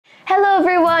Hello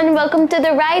everyone, welcome to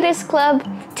the Writers Club.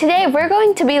 Today we're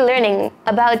going to be learning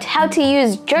about how to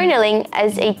use journaling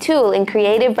as a tool in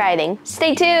creative writing.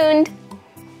 Stay tuned!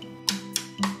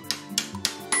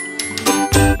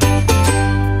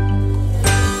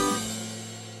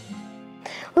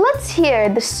 Let's hear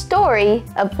the story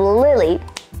of Lily.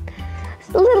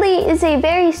 Lily is a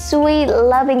very sweet,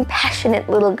 loving, passionate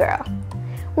little girl.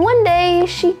 One day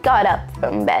she got up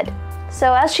from bed.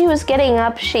 So as she was getting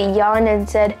up, she yawned and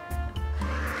said,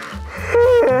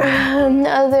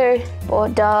 "Another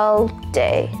dull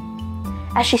day."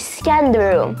 As she scanned the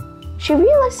room, she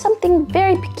realized something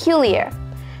very peculiar.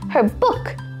 Her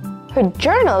book, her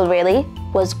journal really,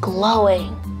 was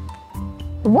glowing.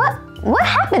 What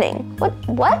happening?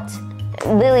 What?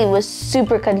 Lily was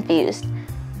super confused,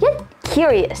 yet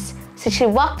curious, so she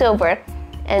walked over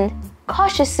and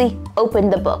cautiously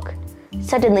opened the book.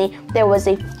 Suddenly, there was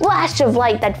a flash of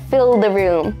light that filled the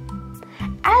room.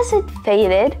 As it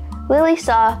faded, Lily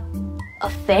saw a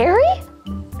fairy?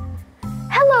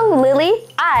 "Hello, Lily.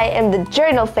 I am the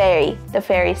journal fairy," the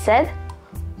fairy said.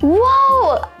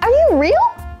 "Whoa, are you real?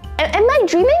 Am I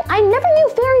dreaming? I never knew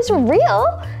fairies were real."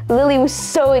 Lily was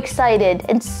so excited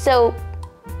and so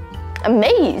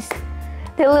amazed.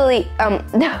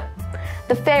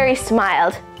 The fairy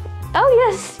smiled. "Oh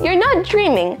yes, you're not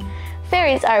dreaming.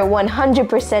 Fairies are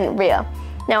 100% real.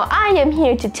 Now I am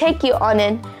here to take you on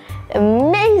an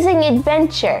amazing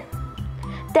adventure."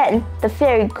 Then the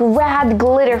fairy grabbed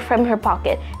glitter from her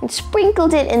pocket and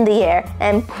sprinkled it in the air,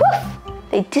 and poof,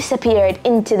 they disappeared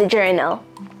into the journal.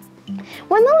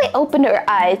 When Lily opened her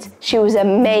eyes, she was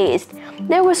amazed.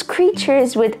 There was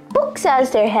creatures with books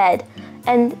as their head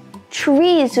and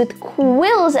trees with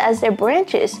quills as their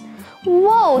branches.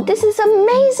 Whoa, this is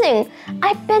amazing!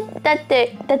 I bet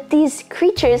that these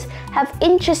creatures have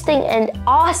interesting and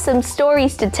awesome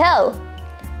stories to tell.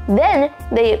 Then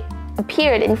they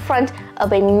appeared in front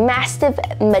of a massive,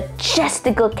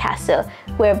 majestical castle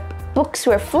where books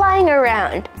were flying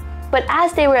around. But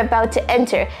as they were about to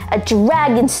enter, a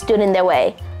dragon stood in their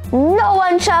way. "No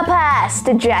one shall pass,"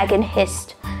 the dragon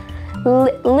hissed.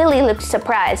 Lily looked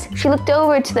surprised. She looked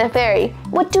over to the fairy.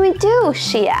 "What do we do?"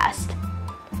 she asked.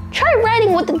 "Try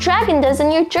writing what the dragon does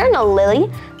in your journal,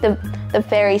 Lily," the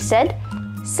fairy said.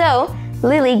 So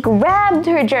Lily grabbed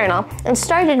her journal and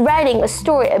started writing a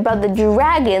story about the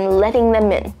dragon letting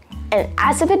them in. And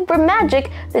as if it were magic,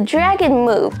 the dragon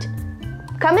moved.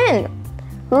 "Come in."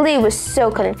 Lily was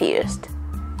so confused.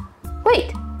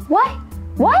 "Wait, why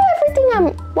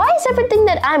is everything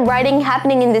that I'm writing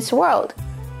happening in this world?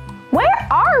 Where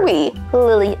are we?"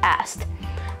 Lily asked.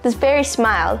 The fairy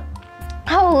smiled.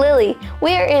 "Oh, Lily,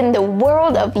 we are in the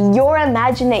world of your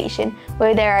imagination,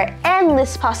 where there are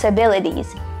endless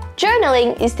possibilities.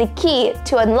 Journaling is the key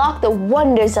to unlock the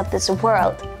wonders of this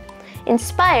world."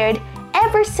 Inspired,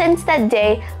 ever since that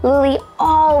day, Lily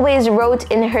always wrote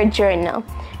in her journal,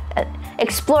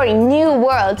 exploring new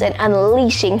worlds and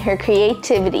unleashing her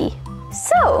creativity.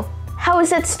 So, how was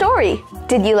that story?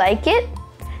 Did you like it?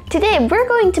 Today, we're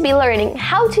going to be learning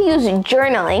how to use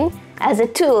journaling as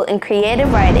a tool in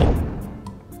creative writing.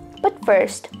 But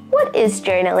first, what is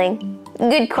journaling?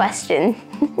 Good question.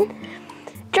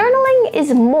 Journaling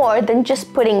is more than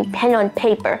just putting pen on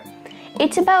paper.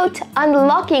 It's about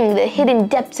unlocking the hidden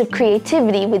depths of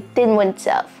creativity within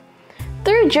oneself.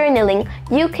 Through journaling,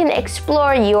 you can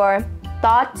explore your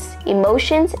thoughts,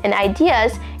 emotions, and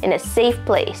ideas in a safe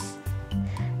place.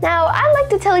 Now, I'd like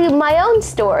to tell you my own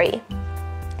story.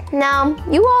 Now,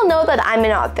 you all know that I'm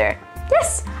an author.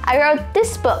 Yes, I wrote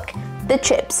this book, The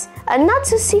Chips, a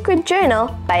not-so-secret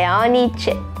journal by Ani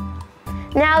Chip.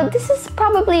 Now, this is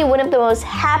probably one of the most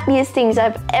happiest things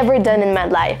I've ever done in my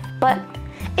life, but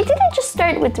it didn't just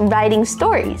start with writing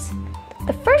stories.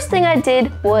 The first thing I did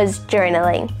was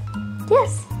journaling.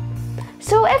 Yes.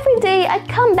 So every day I'd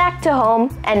come back to home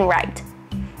and write.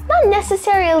 Not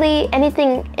necessarily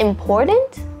anything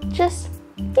important, just,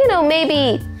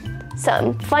 maybe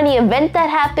some funny event that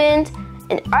happened,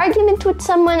 an argument with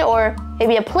someone, or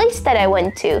maybe a place that I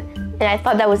went to, and I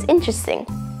thought that was interesting.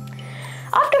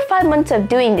 After 5 months of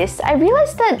doing this, I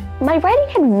realized that my writing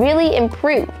had really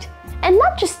improved. And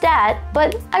not just that,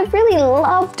 but I really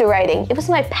loved writing. It was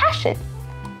my passion.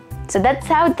 So that's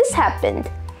how this happened.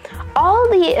 All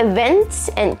the events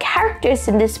and characters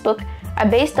in this book are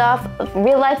based off of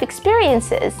real-life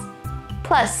experiences,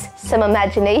 plus some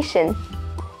imagination.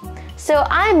 So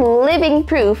I'm living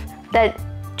proof that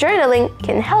journaling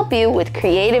can help you with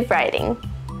creative writing.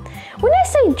 When I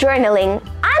say journaling,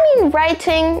 I mean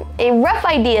writing a rough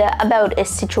idea about a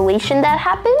situation that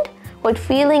happened, what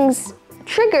feelings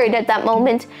triggered at that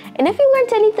moment, and if you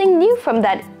learned anything new from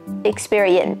that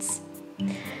experience.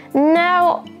 Now,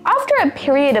 after a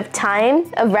period of time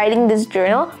of writing this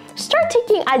journal, start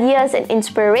taking ideas and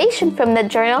inspiration from the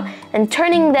journal and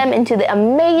turning them into the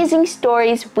amazing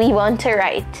stories we want to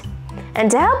write. And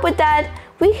to help with that,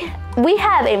 we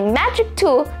have a magic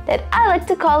tool that I like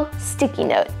to call sticky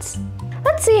notes.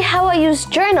 Let's see how I use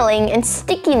journaling and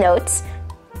sticky notes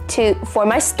for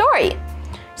my story.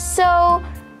 So,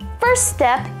 first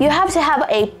step, you have to have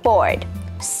a board.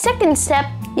 Second step,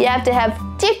 you have to have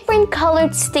different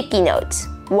colored sticky notes.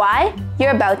 Why?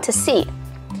 You're about to see.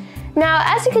 Now,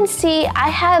 as you can see, I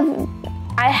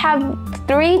have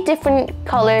 3 different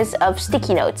colors of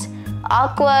sticky notes: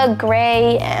 aqua,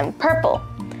 gray, and purple.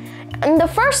 In the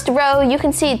first row, you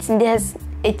can see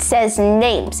it says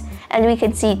names, and we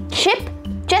can see Chip,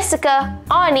 Jessica,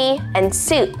 Ani, and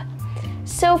Soup.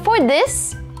 So for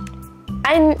this,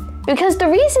 because the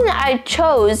reason I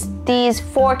chose these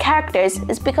 4 characters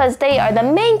is because they are the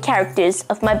main characters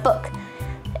of my book.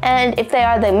 And if they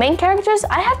are the main characters,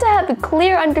 I have to have a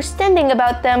clear understanding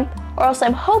about them, or else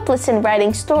I'm hopeless in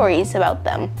writing stories about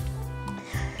them.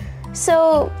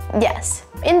 So yes,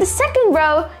 in the second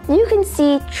row, you can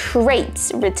see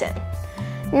traits written.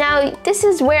 Now, this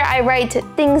is where I write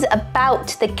things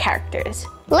about the characters.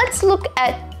 Let's look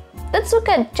at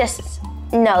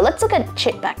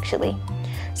Chip actually.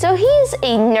 So he's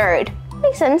a nerd.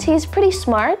 Makes sense, he's pretty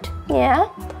smart, yeah.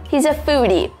 He's a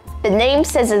foodie. The name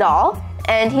says it all.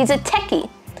 And he's a techie.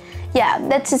 Yeah,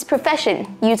 that's his profession,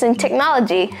 using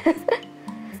technology.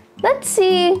 Let's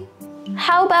see,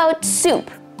 how about Soup,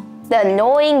 the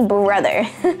annoying brother?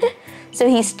 So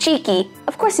he's cheeky.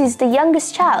 Of course, he's the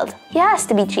youngest child. He has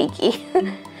to be cheeky.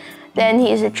 Then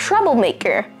he's a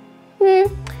troublemaker.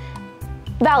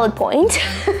 Valid point.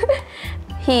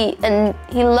 He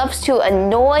loves to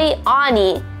annoy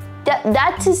Ani.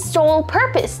 That's his sole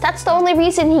purpose. That's the only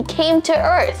reason he came to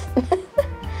Earth.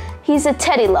 He's a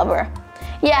teddy lover.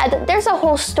 Yeah, there's a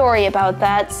whole story about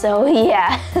that, so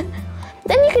yeah.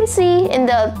 Then you can see in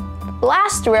the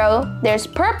last row, there's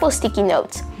purple sticky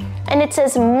notes, and it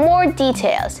says more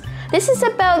details. This is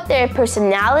about their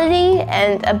personality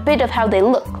and a bit of how they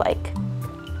look like.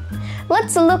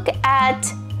 Let's look at,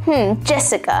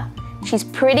 Jessica. She's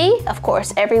pretty, of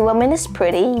course, every woman is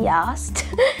pretty, yes.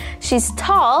 She's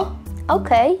tall,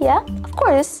 okay, yeah, of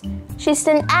course. She's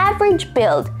an average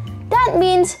build. That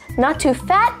means not too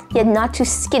fat, yet not too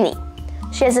skinny.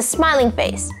 She has a smiling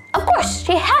face. Of course,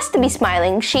 she has to be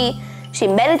smiling. She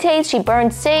meditates, she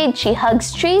burns sage, she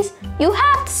hugs trees. You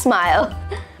have to smile.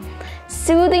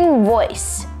 Soothing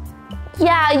voice.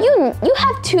 Yeah, you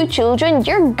have 2 children,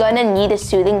 you're gonna need a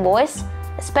soothing voice,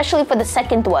 especially for the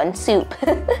second one, Soup.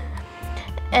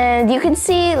 And you can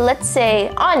see, let's say,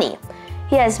 Ani.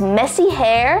 He has messy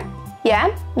hair. Yeah,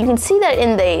 you can see that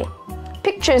in the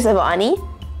pictures of Ani.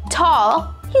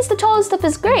 Tall, he's the tallest of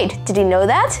his grade. Did you know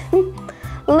that?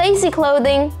 Lazy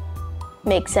clothing,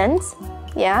 makes sense,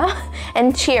 yeah.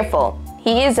 And cheerful,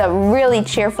 he is a really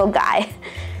cheerful guy.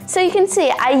 So you can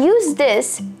see, I use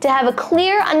this to have a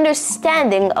clear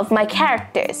understanding of my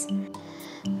characters.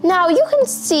 Now you can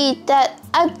see that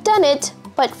I've done it,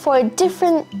 but for a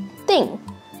different thing.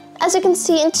 As you can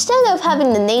see, instead of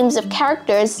having the names of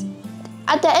characters,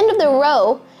 at the end of the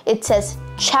row, it says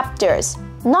chapters,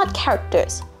 not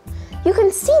characters. You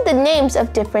can see the names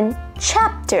of different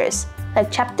chapters, like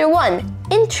Chapter 1,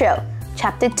 Intro,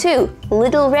 Chapter 2,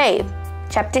 Little Rave,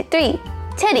 Chapter 3,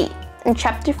 Teddy, and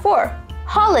Chapter 4,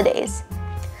 Holidays.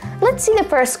 Let's see the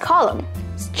first column.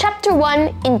 It's Chapter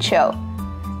 1, Intro.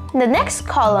 The next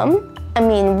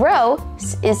row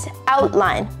is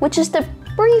Outline, which is the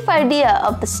brief idea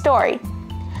of the story.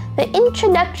 The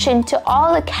introduction to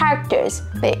all the characters,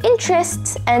 their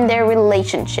interests, and their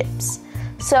relationships.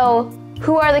 So,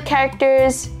 who are the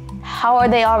characters? How are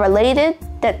they all related?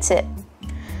 That's it.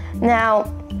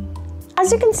 Now,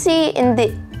 as you can see in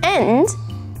the end,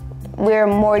 where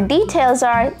more details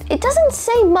are, it doesn't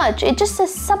say much, it just says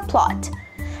subplot.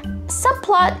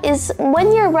 Subplot is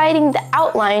when you're writing the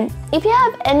outline, if you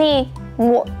have any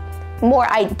more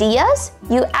ideas,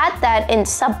 you add that in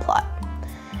subplot,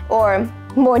 or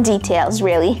more details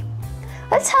really.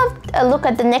 Let's have a look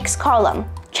at the next column,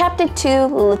 Chapter 2,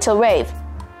 Little Rave.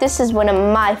 This is one of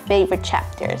my favorite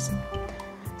chapters.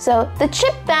 So, the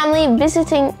Chip family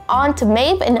visiting Aunt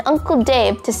Maeve and Uncle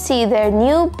Dave to see their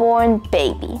newborn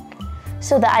baby.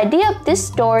 So the idea of this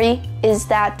story is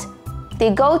that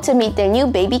they go to meet their new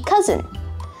baby cousin.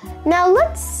 Now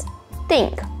let's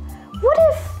think, what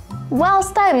if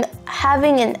whilst I'm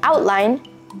having an outline,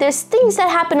 there's things that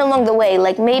happen along the way,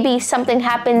 like maybe something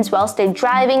happens whilst they're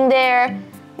driving there,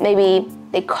 maybe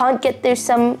they can't get there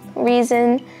some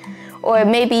reason, or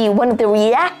maybe one of the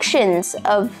reactions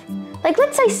of Like,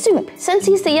 let's say Soup. Since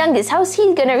he's the youngest, how's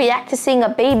he gonna react to seeing a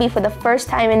baby for the first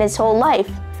time in his whole life?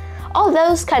 All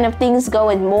those kind of things go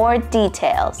in more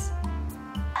details.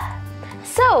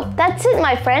 So, that's it,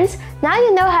 my friends. Now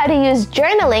you know how to use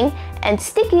journaling and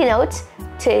sticky notes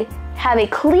to have a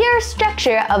clear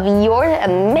structure of your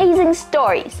amazing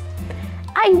stories.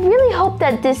 I really hope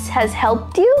that this has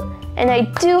helped you, and I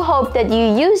do hope that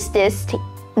you use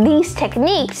these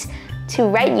techniques to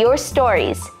write your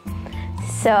stories.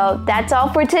 So that's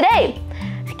all for today.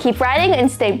 Keep writing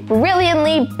and stay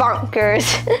brilliantly bonkers.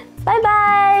 Bye bye.